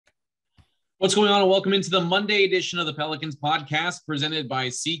What's going on? And welcome into the Monday edition of the Pelicans Podcast presented by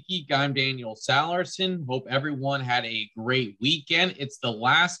SeatGeek. I'm Daniel Sallerson. Hope everyone had a great weekend. It's the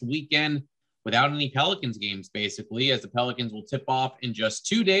last weekend without any Pelicans games, basically, as the Pelicans will tip off in just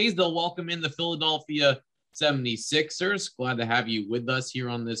 2 days. They'll welcome in the Philadelphia 76ers. Glad to have you with us here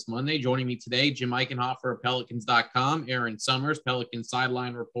on this Monday. Joining me today, Jim Eichenhofer of Pelicans.com, Erin Summers, Pelicans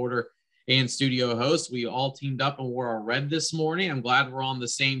sideline reporter and studio host. We all teamed up and wore our red this morning. I'm glad we're on the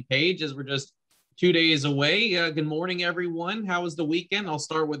same page as we're just 2 days away. Good morning, everyone. How was the weekend? I'll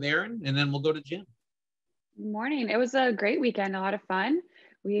start with Erin, and then we'll go to Jim. Good morning. It was a great weekend, a lot of fun.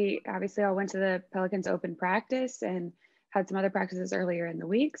 We obviously all went to the Pelicans open practice and had some other practices earlier in the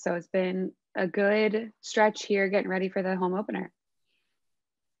week. So it's been a good stretch here getting ready for the home opener.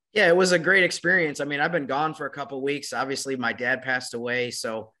 Yeah, it was a great experience. I mean, I've been gone for a couple of weeks. Obviously, my dad passed away,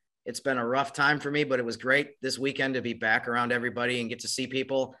 so it's been a rough time for me, but it was great this weekend to be back around everybody and get to see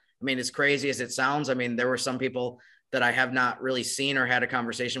people. I mean, as crazy as it sounds, I mean, there were some people that I have not really seen or had a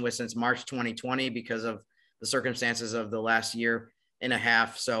conversation with since March 2020 because of the circumstances of the last year and a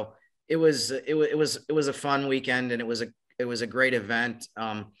half. So it was a fun weekend, and it was a great event.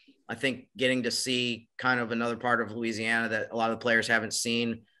 I think getting to see kind of another part of Louisiana that a lot of the players haven't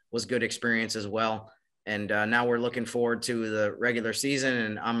seen was good experience as well. And now we're looking forward to the regular season,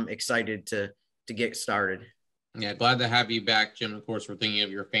 and I'm excited to get started. Yeah, glad to have you back, Jim. Of course, we're thinking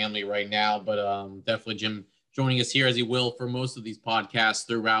of your family right now, but definitely Jim joining us here as he will for most of these podcasts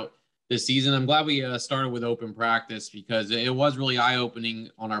throughout this season. I'm glad we started with open practice because it was really eye-opening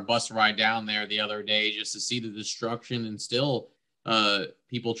on our bus ride down there the other day just to see the destruction and still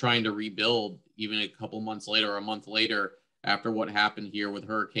people trying to rebuild even a couple months later or a month later after what happened here with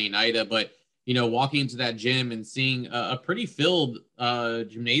Hurricane Ida. But you know, walking into that gym and seeing a pretty filled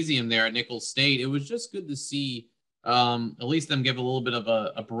gymnasium there at Nicholls State, it was just good to see at least them give a little bit of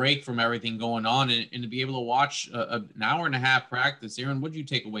a break from everything going on and to be able to watch an hour and a half practice. Erin, what did you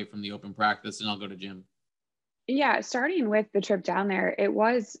take away from the open practice? And I'll go to Jim. Yeah, starting with the trip down there, it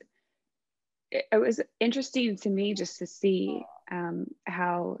was interesting to me just to see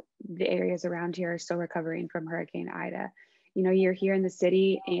how the areas around here are still recovering from Hurricane Ida. You know, you're here in the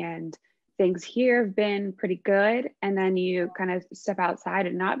city and things here have been pretty good. And then you kind of step outside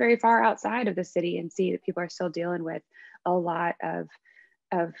and not very far outside of the city and see that people are still dealing with a lot of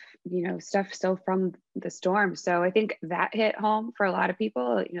stuff still from the storm. So I think that hit home for a lot of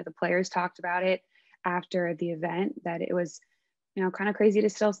people. You know, the players talked about it after the event, that it was, you know, kind of crazy to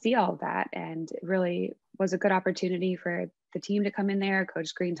still see all of that. And it really was a good opportunity for the team to come in there.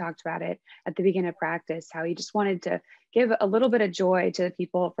 Coach Green talked about it at the beginning of practice, how he just wanted to give a little bit of joy to the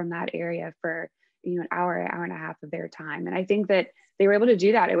people from that area for, you know, an hour and a half of their time. And I think that they were able to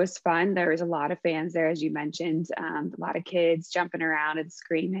do that. It was fun. There was a lot of fans there, as you mentioned, a lot of kids jumping around and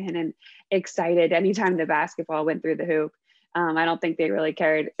screaming and excited anytime the basketball went through the hoop. I don't think they really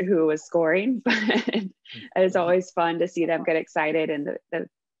cared who was scoring, but it's always fun to see them get excited and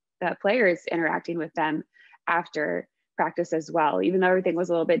the players interacting with them after practice as well. Even though everything was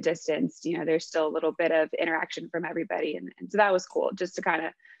a little bit distanced, you know, there's still a little bit of interaction from everybody. And so that was cool just to kind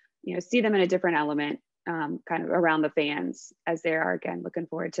of, you know, see them in a different element, kind of around the fans as they are, again, looking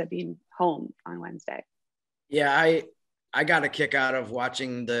forward to being home on Wednesday. Yeah, I got a kick out of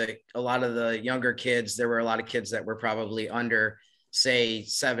watching a lot of the younger kids. There were a lot of kids that were probably under, say,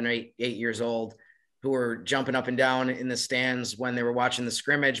 7 or 8 years old who were jumping up and down in the stands when they were watching the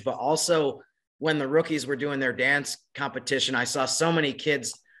scrimmage, but also when the rookies were doing their dance competition. I saw so many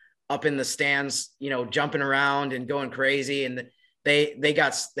kids up in the stands, you know, jumping around and going crazy. And they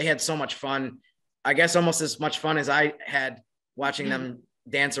had so much fun. I guess almost as much fun as I had watching them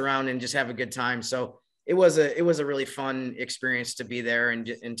dance around and just have a good time. So it was a really fun experience to be there and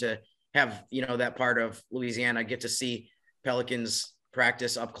to have, you know, that part of Louisiana, get to see Pelicans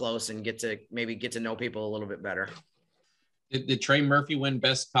practice up close and get to know people a little bit better. Did Trey Murphy win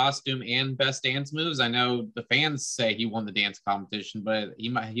best costume and best dance moves? I know the fans say he won the dance competition, but he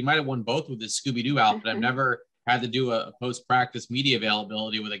might have won both with his Scooby-Doo outfit. I've never had to do a post-practice media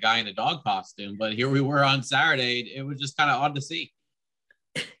availability with a guy in a dog costume, but here we were on Saturday. It was just kind of odd to see.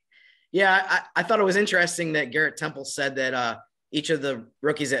 Yeah, I thought it was interesting that Garrett Temple said that each of the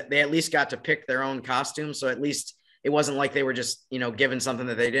rookies, that they at least got to pick their own costume. So at least it wasn't like they were just, you know, given something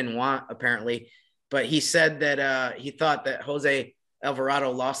that they didn't want, apparently. But he said that he thought that Jose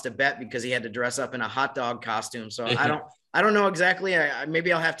Alvarado lost a bet because he had to dress up in a hot dog costume. So I don't know exactly.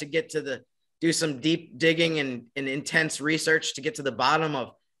 Maybe I'll have to do some deep digging and intense research to get to the bottom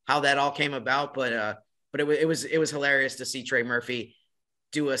of how that all came about. But it was hilarious to see Trey Murphy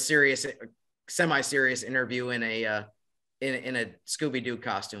do a semi-serious interview in a Scooby-Doo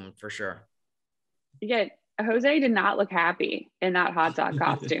costume for sure. Yeah, Jose did not look happy in that hot dog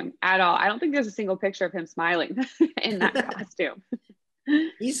costume at all. I don't think there's a single picture of him smiling in that costume.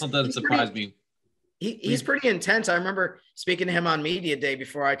 That doesn't surprise me. He's pretty intense. I remember speaking to him on media day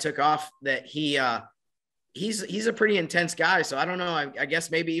before I took off that he's a pretty intense guy. So I don't know. I guess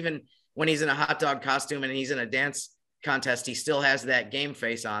maybe even when he's in a hot dog costume and he's in a dance contest, he still has that game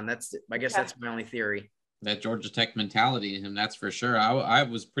face on. That's my only theory. That Georgia Tech mentality in him, that's for sure. I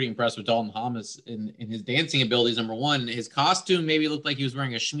was pretty impressed with Dalton Thomas in his dancing abilities. Number one, his costume maybe looked like he was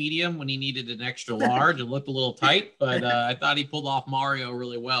wearing a medium when he needed an extra large. It looked a little tight, but I thought he pulled off Mario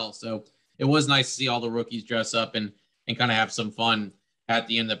really well. So it was nice to see all the rookies dress up and kind of have some fun at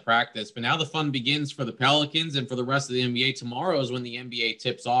the end of practice. But now the fun begins for the Pelicans and for the rest of the NBA. Tomorrow is when the NBA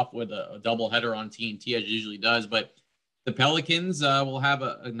tips off with a doubleheader on TNT, as it usually does. But the Pelicans will have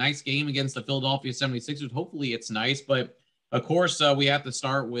a nice game against the Philadelphia 76ers. Hopefully it's nice. But, of course, we have to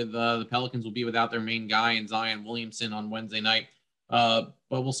start with the Pelicans will be without their main guy in Zion Williamson on Wednesday night. But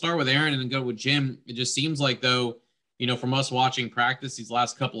we'll start with Erin and then go with Jim. It just seems like, though, from us watching practice these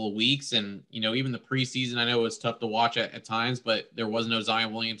last couple of weeks and, even the preseason, I know it was tough to watch at times, but there was no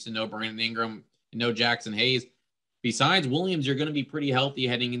Zion Williamson, no Brandon Ingram, no Jackson Hayes. Besides Williams, you're going to be pretty healthy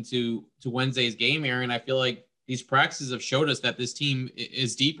heading into Wednesday's game, Erin. I feel like these practices have showed us that this team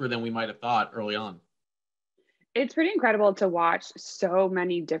is deeper than we might have thought early on. It's pretty incredible to watch so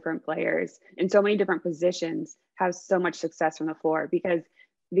many different players in so many different positions have so much success from the floor because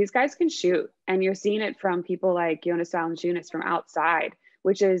these guys can shoot. And you're seeing it from people like Jonas Valanciunas from outside,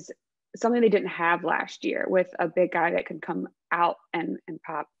 which is something they didn't have last year with a big guy that can come out and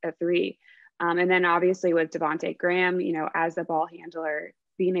pop a three. And then obviously with Devontae Graham, as the ball handler,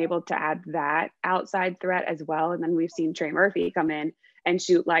 being able to add that outside threat as well. And then we've seen Trey Murphy come in and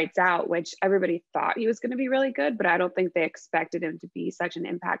shoot lights out, which everybody thought he was going to be really good, but I don't think they expected him to be such an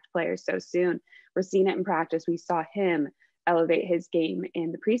impact player so soon. We're seeing it in practice. We saw him elevate his game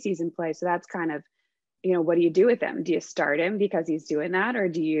in the preseason play. So that's kind of, what do you do with him? Do you start him because he's doing that? Or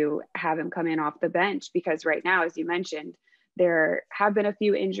do you have him come in off the bench? Because right now, as you mentioned, there have been a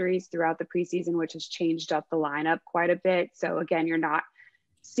few injuries throughout the preseason, which has changed up the lineup quite a bit. So again, you're not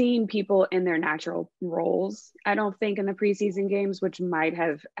seeing people in their natural roles, I don't think, in the preseason games, which might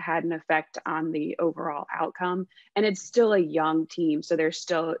have had an effect on the overall outcome. And it's still a young team, so they're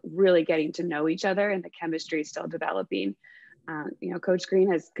still really getting to know each other and the chemistry is still developing. Coach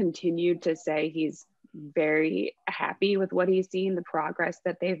Green has continued to say he's very happy with what he's seen, the progress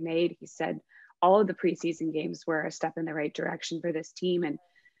that they've made. He said all of the preseason games were a step in the right direction for this team. And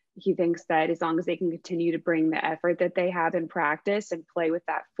he thinks that as long as they can continue to bring the effort that they have in practice and play with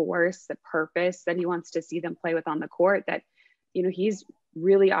that force, the purpose that he wants to see them play with on the court, that, he's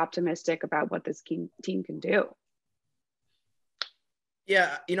really optimistic about what this team can do.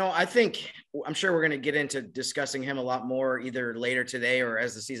 Yeah. I'm sure we're going to get into discussing him a lot more either later today or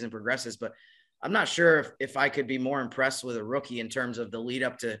as the season progresses, but I'm not sure if I could be more impressed with a rookie in terms of the lead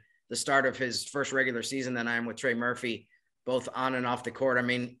up to the start of his first regular season than I am with Trey Murphy, both on and off the court. I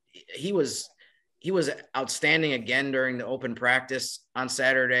mean, he was outstanding again during the open practice on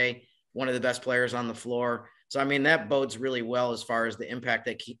Saturday, one of the best players on the floor. So, I mean, that bodes really well as far as the impact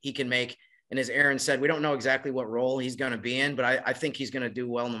that he can make. And as Erin said, we don't know exactly what role he's going to be in, but I think he's going to do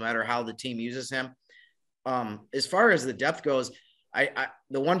well no matter how the team uses him. As far as the depth goes,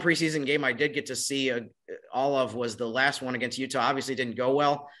 the one preseason game I did get to see all of was the last one against Utah. Obviously didn't go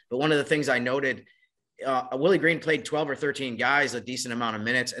well, but one of the things I noted, Willie Green played 12 or 13 guys, a decent amount of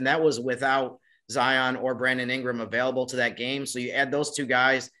minutes, and that was without Zion or Brandon Ingram available to that game. So you add those two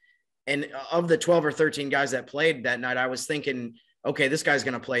guys, and of the 12 or 13 guys that played that night, I was thinking, okay, this guy's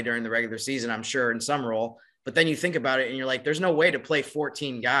going to play during the regular season, I'm sure, in some role. But then you think about it and you're like, there's no way to play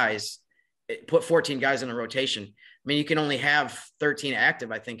 14 guys, put 14 guys in a rotation. I mean, you can only have 13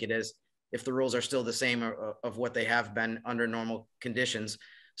 active, I think it is, if the rules are still the same of what they have been under normal conditions.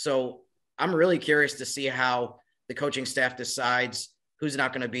 So I'm really curious to see how the coaching staff decides who's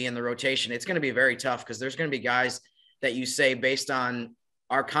not going to be in the rotation. It's going to be very tough because there's going to be guys that you say, based on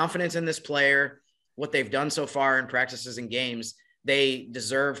our confidence in this player, what they've done so far in practices and games, they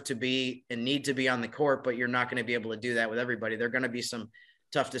deserve to be and need to be on the court, but you're not going to be able to do that with everybody. There are going to be some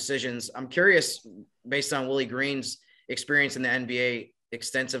tough decisions. I'm curious, based on Willie Green's experience in the NBA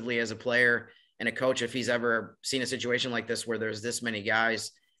extensively as a player and a coach, if he's ever seen a situation like this where there's this many guys,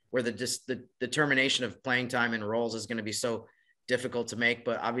 where the determination of playing time and roles is going to be so difficult to make.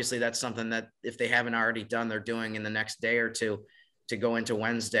 But obviously that's something that if they haven't already done, they're doing in the next day or two to go into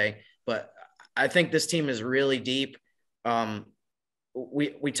Wednesday. But I think this team is really deep.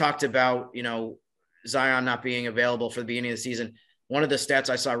 We talked about, Zion not being available for the beginning of the season. one of the stats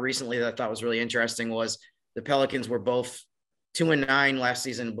I saw recently that I thought was really interesting was the Pelicans were both 2-9 last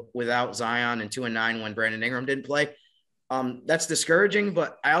season without Zion and 2-9 when Brandon Ingram didn't play. That's discouraging,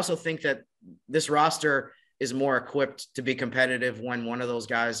 but I also think that this roster is more equipped to be competitive when one of those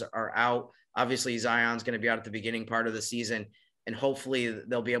guys are out. Obviously, Zion's going to be out at the beginning part of the season, and hopefully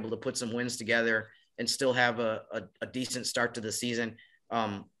they'll be able to put some wins together and still have a decent start to the season.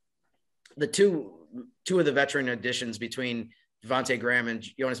 The two of the veteran additions between Devontae Graham and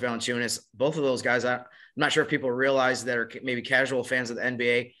Jonas Valanciunas, both of those guys, I'm not sure if people realize that are maybe casual fans of the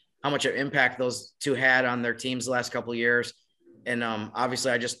NBA, how much of impact those two had on their teams the last couple of years. And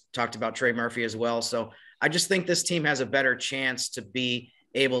obviously I just talked about Trey Murphy as well. So I just think this team has a better chance to be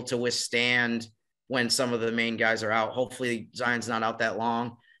able to withstand when some of the main guys are out. Hopefully Zion's not out that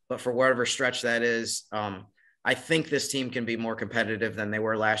long, but for whatever stretch that is, I think this team can be more competitive than they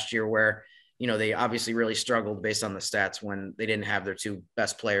were last year, where, you know, they obviously really struggled based on the stats when they didn't have their two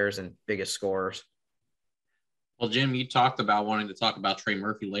best players and biggest scorers. Well, Jim, you talked about wanting to talk about Trey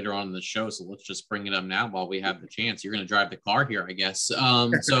Murphy later on in the show, so let's just bring it up now while we have the chance. You're going to drive the car here, I guess.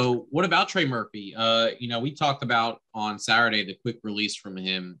 So what about Trey Murphy? You know, we talked about on Saturday the quick release from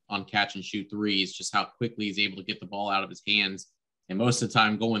him on catch and shoot threes, just how quickly he's able to get the ball out of his hands, and most of the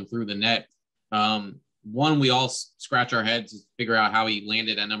time going through the net. One, we all scratch our heads to figure out how he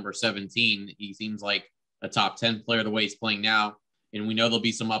landed at number 17. He seems like a top 10 player the way he's playing now. And we know there'll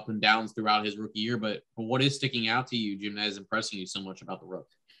be some up and downs throughout his rookie year, but what is sticking out to you, Jim, that is impressing you so much about the Rook?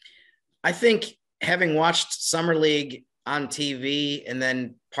 I think having watched Summer League on TV and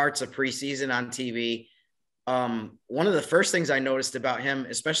then parts of preseason on TV, one of the first things I noticed about him,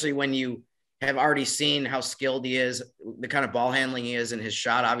 especially when you have already seen how skilled he is, the kind of ball handling he is, and his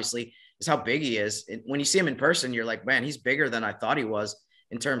shot, obviously, is how big he is. When you see him in person, you're like, man, he's bigger than I thought he was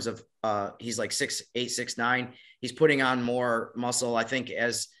in terms of he's like 6'8", 6'9". He's putting on more muscle, I think,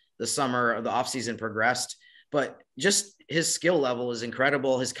 as the summer of the offseason progressed. But just his skill level is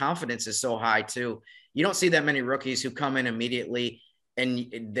incredible. His confidence is so high, too. You don't see that many rookies who come in immediately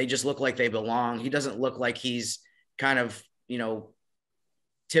and they just look like they belong. He doesn't look like he's kind of, you know,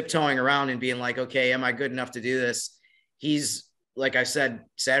 tiptoeing around and being like, okay, am I good enough to do this? He's, like I said,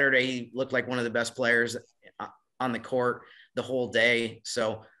 Saturday, he looked like one of the best players on the court the whole day.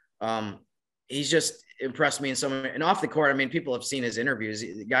 So he's just impressed me in some, and off the court, I mean, people have seen his interviews.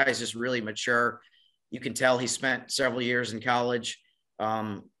 The guy is just really mature. You can tell he spent several years in college.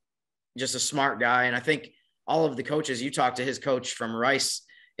 Just a smart guy. And I think all of the coaches, you talked to his coach from Rice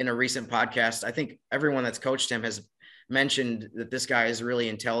in a recent podcast. I think everyone that's coached him has mentioned that this guy is really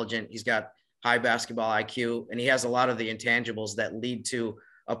intelligent. He's got high basketball IQ, and he has a lot of the intangibles that lead to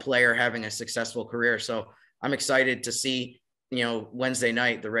a player having a successful career. So I'm excited to see, you know, Wednesday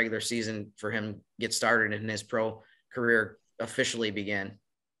night, the regular season for him get started and his pro career officially begin.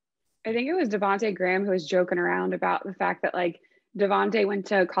 I think it was Devontae Graham who was joking around about the fact that, like, Devontae went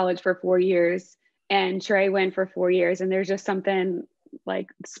to college for 4 years and Trey went for 4 years. And there's just something like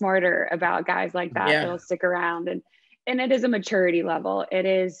smarter about guys like that that'll stick around. And it is a maturity level. It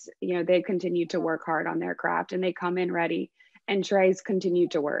is, you know, they continue to work hard on their craft and they come in ready, and Trey's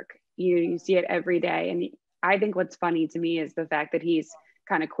continued to work. You see it every day. And I think what's funny to me is the fact that he's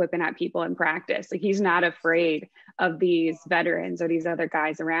kind of quipping at people in practice. Like, he's not afraid of these veterans or these other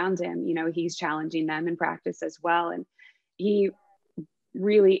guys around him. You know, he's challenging them in practice as well. And he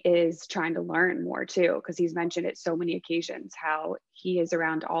really is trying to learn more too, because he's mentioned it so many occasions, how he is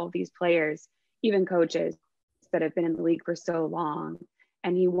around all of these players, even coaches that have been in the league for so long.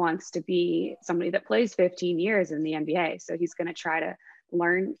 And he wants to be somebody that plays 15 years in the NBA. So he's going to try to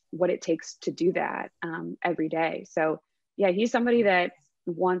learn what it takes to do that every day. So yeah, he's somebody that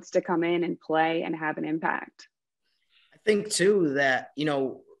wants to come in and play and have an impact. I think too that, you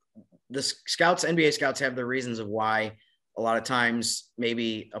know, the scouts, NBA scouts, have the reasons of why a lot of times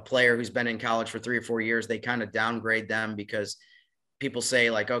maybe a player who's been in college for 3 or 4 years, they kind of downgrade them because people say,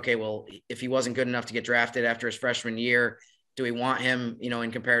 like, okay, well, if he wasn't good enough to get drafted after his freshman year, do we want him, you know,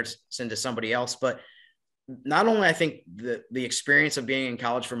 in comparison to somebody else? But not only, I think the experience of being in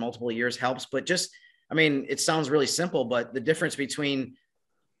college for multiple years helps, but just, I mean, it sounds really simple, but the difference between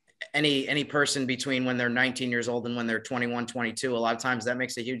any person between when they're 19 years old and when they're 21, 22, a lot of times that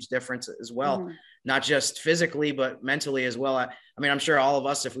makes a huge difference as well. Mm-hmm. Not just physically, but mentally as well. I mean, I'm sure all of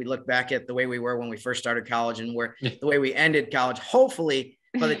us, if we look back at the way we were when we first started college and the way we ended college, hopefully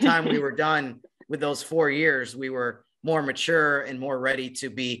by the time we were done with those 4 years, we were more mature and more ready to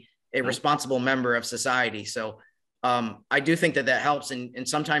be a responsible member of society. So I do think that helps. And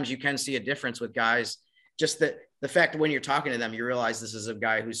sometimes you can see a difference with guys, just that the fact that when you're talking to them, you realize this is a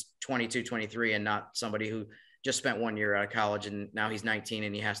guy who's 22, 23 and not somebody who just spent 1 year out of college, and now he's 19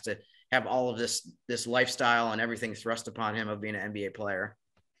 and he has to have all of this lifestyle and everything thrust upon him of being an NBA player.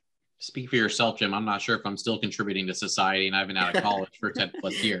 Speak for yourself, Jim. I'm not sure if I'm still contributing to society, and I've been out of college for 10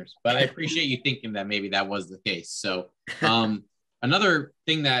 plus years, but I appreciate you thinking that maybe that was the case. So another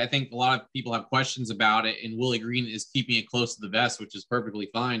thing that I think a lot of people have questions about it, and Willie Green is keeping it close to the vest, which is perfectly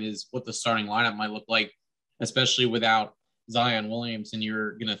fine, is what the starting lineup might look like, especially without Zion Williamson.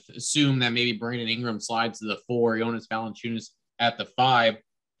 You're going to assume that maybe Brandon Ingram slides to the 4, Jonas Valanciunas at the 5.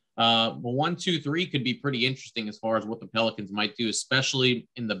 But 1, 2, 3 could be pretty interesting as far as what the Pelicans might do, especially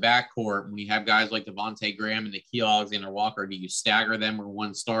in the backcourt. When you have guys like Devontae Graham and Nickeil Alexander-Walker, do you stagger them where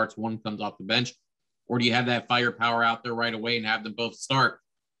one starts, one comes off the bench? Or do you have that firepower out there right away and have them both start?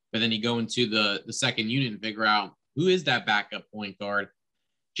 But then you go into the second unit and figure out who is that backup point guard.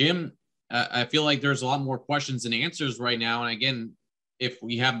 Jim, I feel like there's a lot more questions than answers right now. And again, if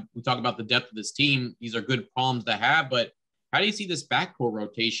we talk about the depth of this team, these are good problems to have, but how do you see this backcourt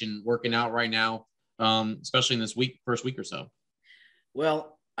rotation working out right now, especially in this first week or so?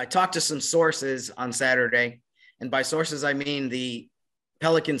 Well, I talked to some sources on Saturday, and by sources, I mean the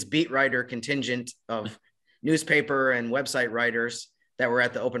Pelicans beat writer contingent of newspaper and website writers that were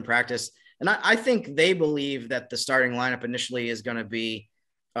at the open practice. And I think they believe that the starting lineup initially is going to be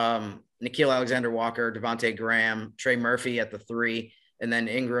Nickeil Alexander-Walker, Devontae Graham, Trey Murphy at the 3, and then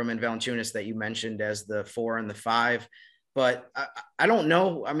Ingram and Valanciunas that you mentioned as the 4 and the 5. But I don't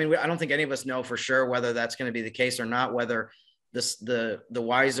know. I mean, I don't think any of us know for sure whether that's going to be the case or not, whether the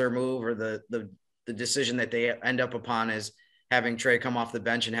wiser move or the decision that they end up upon is having Trey come off the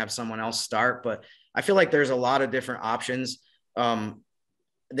bench and have someone else start. But I feel like there's a lot of different options.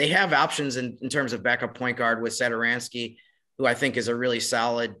 They have options in terms of backup point guard with Satoransky, who I think is a really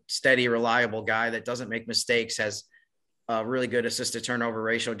solid, steady, reliable guy that doesn't make mistakes, has a really good assist to turnover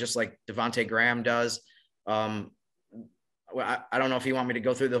ratio, just like Devontae Graham does. Well, I don't know if you want me to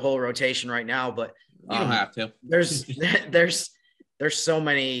go through the whole rotation right now, but you don't have to. There's so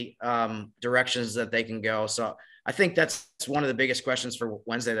many directions that they can go. So I think that's one of the biggest questions for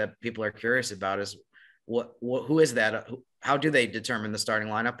Wednesday that people are curious about is who is that? How do they determine the starting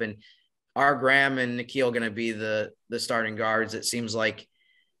lineup? And are Graham and Nickeil going to be the starting guards? It seems like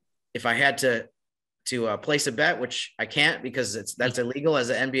if I had to place a bet, which I can't because that's illegal as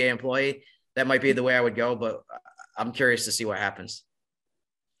an NBA employee, that might be the way I would go, but I'm curious to see what happens.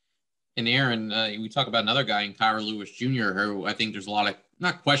 And Erin, we talk about another guy in Kyra Lewis Jr., who I think there's a lot of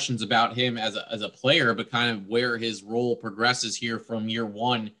not questions about him as a player, but kind of where his role progresses here from year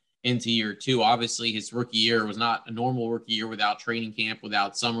 1 into year 2. Obviously, his rookie year was not a normal rookie year without training camp,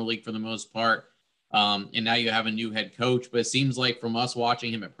 without summer league for the most part. And now you have a new head coach, but it seems like from us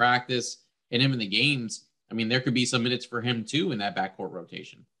watching him at practice and him in the games, I mean, there could be some minutes for him too in that backcourt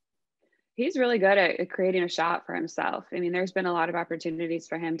rotation. He's really good at creating a shot for himself. I mean, there's been a lot of opportunities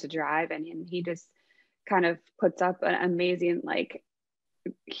for him to drive, and he just kind of puts up an amazing, like,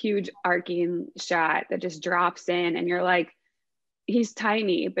 huge arcing shot that just drops in, and you're like, he's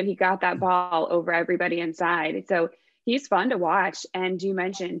tiny, but he got that ball over everybody inside. So he's fun to watch. And you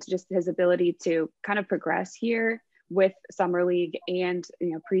mentioned just his ability to kind of progress here with summer league and,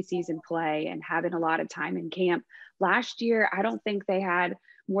 preseason play and having a lot of time in camp. Last year, I don't think they had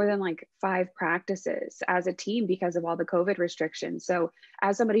more than like 5 practices as a team because of all the COVID restrictions. So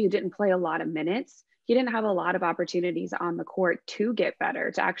as somebody who didn't play a lot of minutes, he didn't have a lot of opportunities on the court to get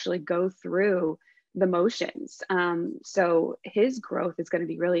better, to actually go through the motions. So his growth is going to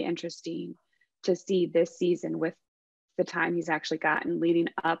be really interesting to see this season with the time he's actually gotten leading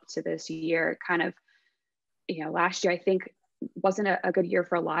up to this year. Kind of, last year, I think wasn't a good year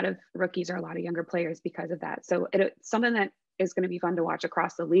for a lot of rookies or a lot of younger players because of that. So it's something that is going to be fun to watch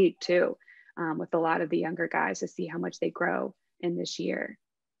across the league too, with a lot of the younger guys to see how much they grow in this year.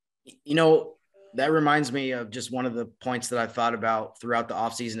 That reminds me of just one of the points that I thought about throughout the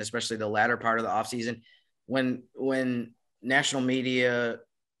offseason, especially the latter part of the offseason, when national media,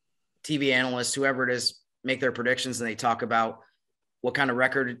 TV analysts, whoever it is, make their predictions and they talk about what kind of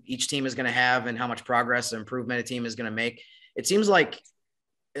record each team is going to have and how much progress and improvement a team is going to make. It seems like,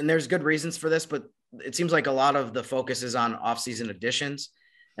 and there's good reasons for this, but it seems like a lot of the focus is on offseason additions.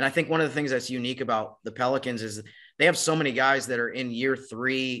 And I think one of the things that's unique about the Pelicans is they have so many guys that are in year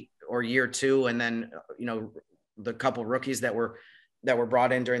 3 or year 2. And then, the couple rookies that were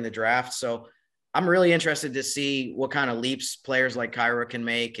brought in during the draft. So I'm really interested to see what kind of leaps players like Kyra can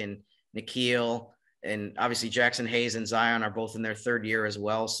make, and Nickeil, and obviously Jackson Hayes and Zion are both in their 3rd year as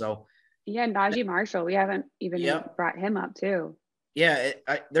well. So yeah, Najee Marshall, we haven't even brought him up too. Yeah.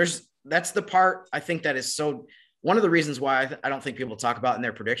 That's the part I think that is so, one of the reasons why I don't think people talk about in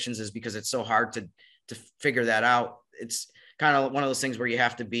their predictions is because it's so hard to figure that out. It's kind of one of those things where you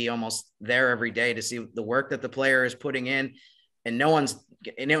have to be almost there every day to see the work that the player is putting in. And no one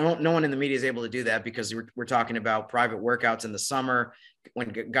in the media is able to do that because we're talking about private workouts in the summer when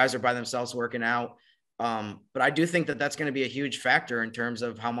guys are by themselves working out. But I do think that that's going to be a huge factor in terms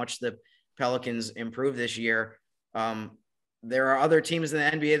of how much the Pelicans improve this year. There are other teams in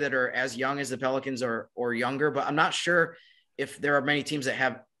the NBA that are as young as the Pelicans or younger, but I'm not sure if there are many teams that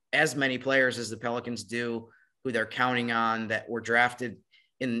have as many players as the Pelicans do, who they're counting on that were drafted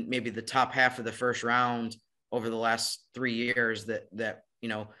in maybe the top half of the first round over the last 3 years that, you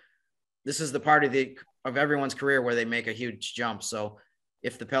know, this is the part of everyone's career where they make a huge jump. So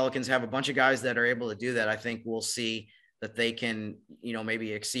if the Pelicans have a bunch of guys that are able to do that, I think we'll see that they can, you know,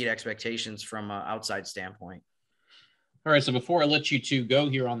 maybe exceed expectations from an outside standpoint. All right. So before I let you two go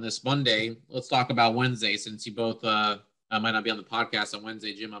here on this Monday, let's talk about Wednesday, since you both might not be on the podcast on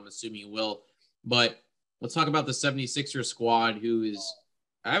Wednesday. Jim, I'm assuming you will, but let's talk about the 76ers squad, who is,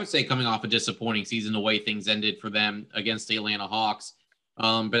 I would say, coming off a disappointing season, the way things ended for them against the Atlanta Hawks.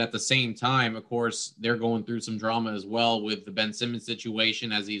 But at the same time, of course, they're going through some drama as well with the Ben Simmons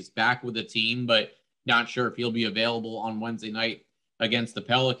situation, as he's back with the team, but not sure if he'll be available on Wednesday night against the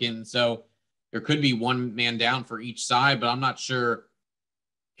Pelicans. So there could be one man down for each side, but I'm not sure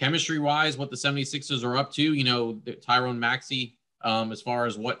chemistry-wise what the 76ers are up to. You know, Tyrone Maxey, as far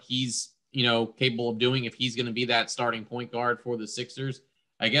as what he's, you know, capable of doing, if he's going to be that starting point guard for the Sixers.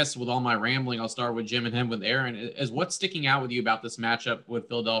 I guess with all my rambling, I'll start with Jim and him with Erin. Is what's sticking out with you about this matchup with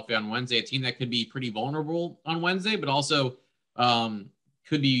Philadelphia on Wednesday? A team that could be pretty vulnerable on Wednesday, but also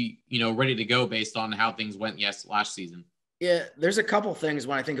could be, you know, ready to go based on how things went last season. Yeah, there's a couple things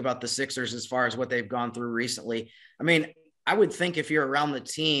when I think about the Sixers as far as what they've gone through recently. I mean, I would think if you're around the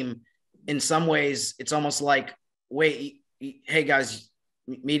team, in some ways, it's almost like, wait, hey guys,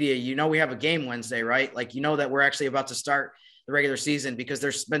 media, you know we have a game Wednesday, right? Like, you know that we're actually about to start the regular season, because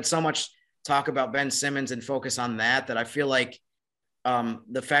there's been so much talk about Ben Simmons and focus on that I feel like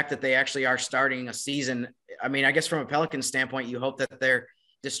the fact that they actually are starting a season, I mean, I guess from a Pelicans standpoint, you hope that they're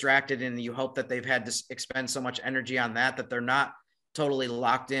distracted and you hope that they've had to expend so much energy on that they're not totally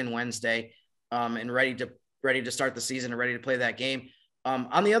locked in Wednesday and ready to start the season and ready to play that game.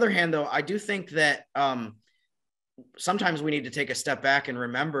 On the other hand, though, I do think that sometimes we need to take a step back and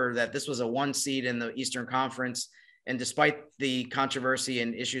remember that this was a 1 seed in the Eastern Conference. And despite the controversy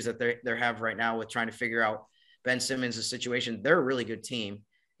and issues that they have right now with trying to figure out Ben Simmons' situation, they're a really good team.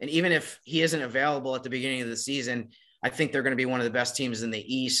 And even if he isn't available at the beginning of the season, I think they're going to be one of the best teams in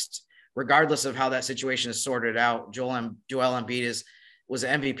the East, regardless of how that situation is sorted out. Joel Embiid was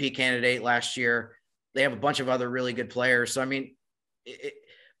an MVP candidate last year. They have a bunch of other really good players. So, I mean,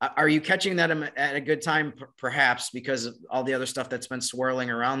 are you catching that at a good time? Perhaps, because of all the other stuff that's been swirling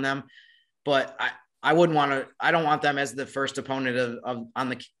around them. But I don't want them as the first opponent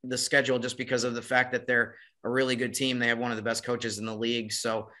on the schedule, just because of the fact that they're a really good team. They have one of the best coaches in the league.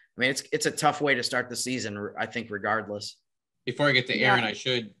 So, I mean, it's a tough way to start the season, I think, regardless. Before I get to Erin,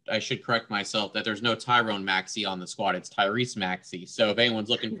 I should correct myself that there's no Tyrone Maxey on the squad. It's Tyrese Maxey. So if anyone's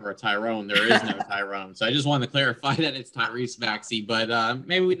looking for a Tyrone, there is no Tyrone. So I just wanted to clarify that it's Tyrese Maxey, but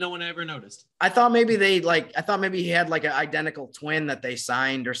maybe no one ever noticed. I thought maybe he had like an identical twin that they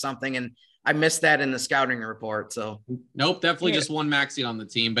signed or something, and I missed that in the scouting report. So nope, definitely just one Maxey on the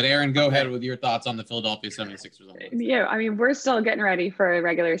team. But Erin, go ahead with your thoughts on the Philadelphia 76ers. Yeah, I mean, we're still getting ready for a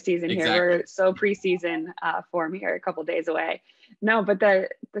regular season here. We're so preseason form here, a couple days away. No, but the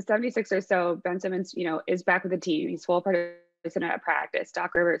 76ers, so Ben Simmons, you know, is back with the team. He's full participant at practice.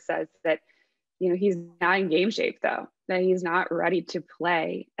 Doc Rivers says that, you know, he's not in game shape, though, that he's not ready to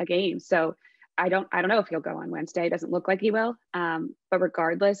play a game. So I don't know if he'll go on Wednesday. It doesn't look like he will. But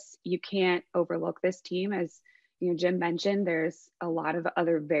regardless, you can't overlook this team. As you know, Jim mentioned, there's a lot of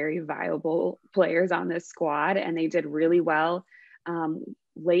other very viable players on this squad, and they did really well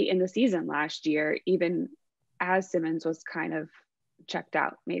late in the season last year, even as Simmons was kind of checked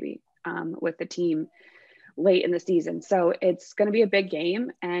out maybe with the team late in the season. So it's going to be a big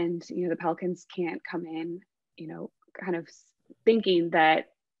game, and you know, the Pelicans can't come in, you know, kind of thinking that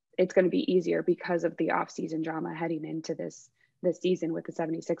it's going to be easier because of the offseason drama heading into this season with the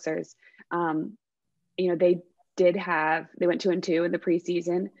 76ers. You know, they went 2-2 in the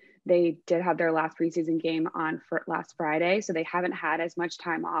preseason. They did have their last preseason game on last Friday. So they haven't had as much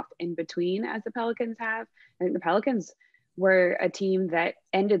time off in between as the Pelicans have. I think the Pelicans were a team that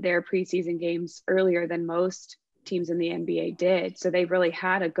ended their preseason games earlier than most teams in the NBA did. So they really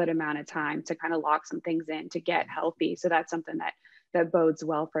had a good amount of time to kind of lock some things in to get healthy. So that's something that bodes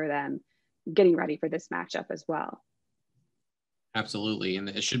well for them getting ready for this matchup as well. Absolutely. And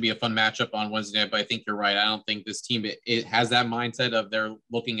it should be a fun matchup on Wednesday night, but I think you're right. I don't think this team, it has that mindset of they're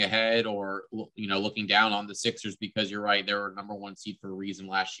looking ahead or, looking down on the Sixers, because you're right. They were number one seed for a reason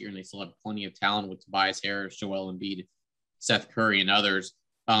last year, and they still have plenty of talent with Tobias Harris, Joel Embiid, Seth Curry, and others.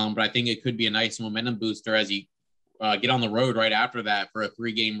 But I think it could be a nice momentum booster as you get on the road right after that for a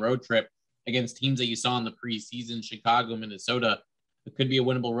 3-game road trip against teams that you saw in the preseason, Chicago, Minnesota. It could be a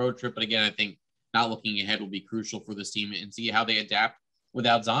winnable road trip. But again, I think not looking ahead will be crucial for this team, and see how they adapt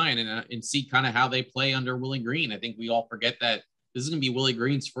without Zion, and see kind of how they play under Willie Green. I think we all forget that this is going to be Willie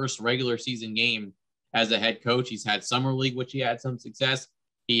Green's first regular season game as a head coach. He's had summer league, which he had some success.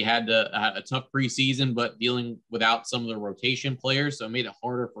 He had a tough preseason, but dealing without some of the rotation players. So it made it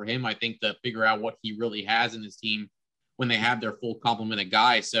harder for him, I think, to figure out what he really has in his team when they have their full complement of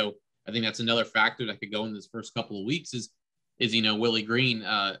guys. So I think that's another factor that could go in this first couple of weeks is Willie Green.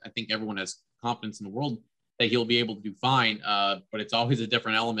 I think everyone has confidence in the world that he'll be able to do fine. But it's always a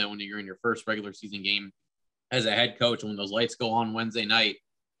different element when you're in your first regular season game as a head coach. When those lights go on Wednesday night,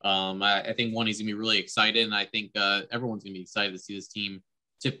 I think he's going to be really excited. And I think everyone's going to be excited to see this team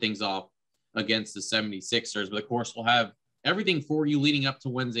tip things off against the 76ers. But of course, we'll have everything for you leading up to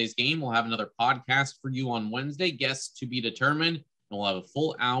Wednesday's game. We'll have another podcast for you on Wednesday, guests to be determined. And we'll have a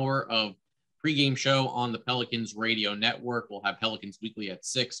full hour of pregame show on the Pelicans radio network. We'll have Pelicans Weekly at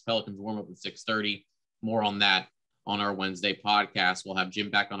 6, Pelicans warm up at 6:30. More on that on our Wednesday podcast. We'll have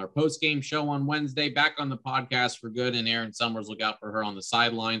Jim back on our postgame show on Wednesday, back on the podcast for good. And Erin Summers, look out for her on the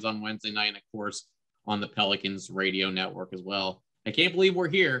sidelines on Wednesday night. And of course, on the Pelicans radio network as well. I can't believe we're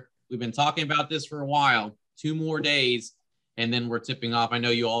here. We've been talking about this for a while, 2 more days, and then we're tipping off. I know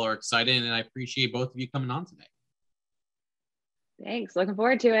you all are excited, and I appreciate both of you coming on today. Thanks. Looking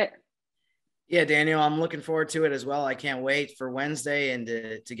forward to it. Yeah, Daniel, I'm looking forward to it as well. I can't wait for Wednesday and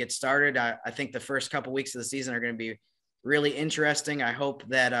to get started. I think the first couple weeks of the season are going to be really interesting. I hope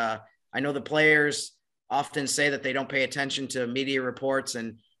that I know the players often say that they don't pay attention to media reports,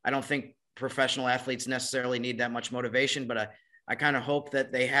 and I don't think professional athletes necessarily need that much motivation, but I kind of hope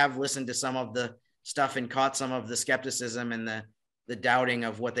that they have listened to some of the stuff and caught some of the skepticism and the doubting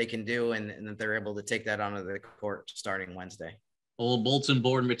of what they can do, and that they're able to take that onto the court starting Wednesday. A little bulletin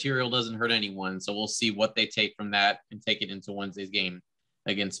board material doesn't hurt anyone. So we'll see what they take from that and take it into Wednesday's game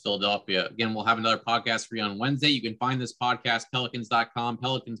against Philadelphia. Again, we'll have another podcast for you on Wednesday. You can find this podcast, pelicans.com,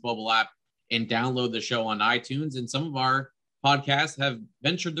 Pelicans mobile app, and download the show on iTunes. And some of our podcasts have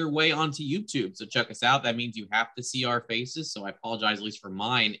ventured their way onto YouTube. So check us out. That means you have to see our faces. So I apologize, at least for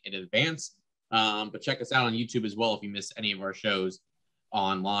mine, in advance. But check us out on YouTube as well if you miss any of our shows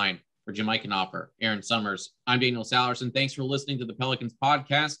online. For Jim Eichenhofer, Erin Summers, I'm Daniel Sallerson. Thanks for listening to the Pelicans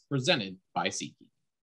Podcast presented by SeatGeek.